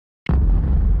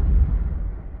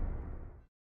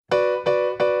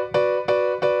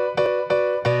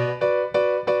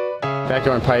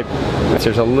Backdoor and pipe,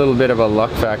 there's a little bit of a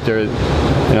luck factor.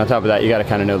 And on top of that, you got to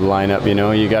kind of know the lineup, you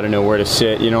know? You got to know where to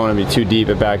sit. You don't want to be too deep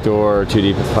at backdoor or too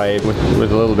deep at pipe. With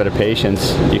a little bit of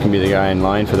patience, you can be the guy in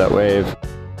line for that wave.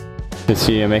 You can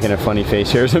see I'm making a funny face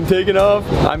here as I'm taking off.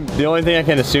 The only thing I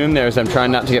can assume there is I'm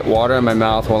trying not to get water in my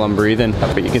mouth while I'm breathing.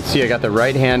 But you can see I got the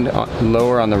right hand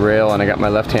lower on the rail and I got my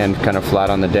left hand kind of flat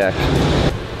on the deck.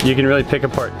 You can really pick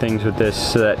apart things with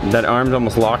this, so that arm's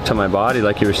almost locked to my body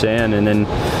like you were saying, and then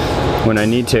when I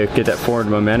need to get that forward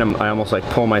momentum, I almost like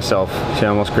pull myself. See, I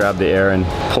almost grab the air and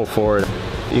pull forward.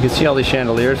 You can see all these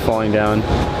chandeliers falling down.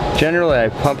 Generally, I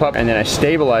pump up and then I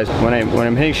stabilize. When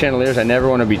I'm hitting chandeliers, I never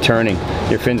want to be turning.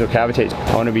 Your fins will cavitate.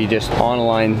 I want to be just on a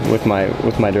line with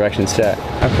my direction set.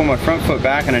 I pull my front foot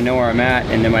back and I know where I'm at,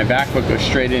 and then my back foot goes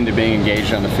straight into being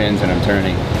engaged on the fins and I'm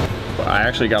turning. I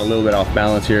actually got a little bit off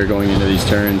balance here going into these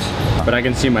turns, but I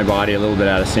can see my body a little bit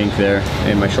out of sync there,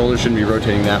 and my shoulders shouldn't be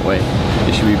rotating that way.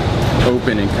 They should be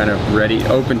open and kind of ready,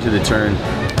 open to the turn.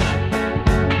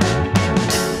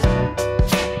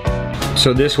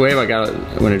 So this wave,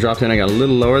 when I dropped in, I got a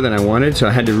little lower than I wanted, so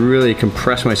I had to really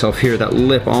compress myself here. That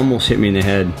lip almost hit me in the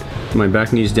head. My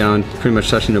back knee's down, pretty much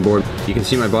touching the board. You can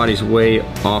see my body's way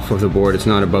off of the board. It's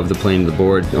not above the plane of the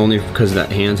board. Only because of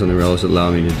that hands on the rails that allow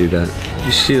me to do that.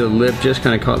 You see the lip just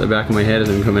kind of caught the back of my head as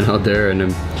I'm coming out there, and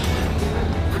I'm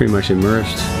pretty much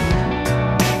immersed.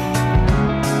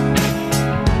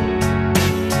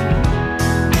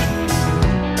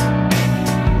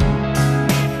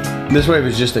 This wave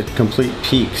was just a complete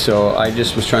peak, so I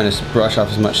just was trying to brush off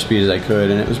as much speed as I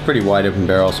could, and it was a pretty wide open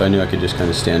barrel, so I knew I could just kind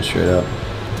of stand straight up.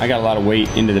 I got a lot of weight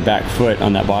into the back foot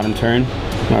on that bottom turn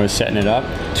when I was setting it up.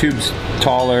 Tube's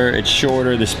taller, it's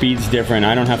shorter, the speed's different.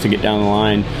 I don't have to get down the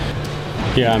line.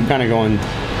 Yeah, I'm kind of going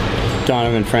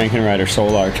Donovan Frankenreiter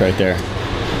soul arch right there.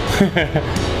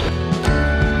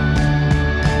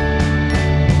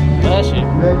 Bless you.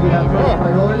 Red, you have first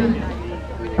priority.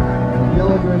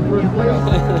 Yellow, you're in first place.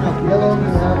 Yellow, you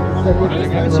have second. I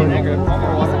haven't seen that grip.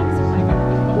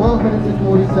 12 minutes and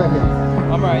 40 seconds.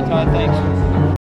 I'm alright, Todd, thanks.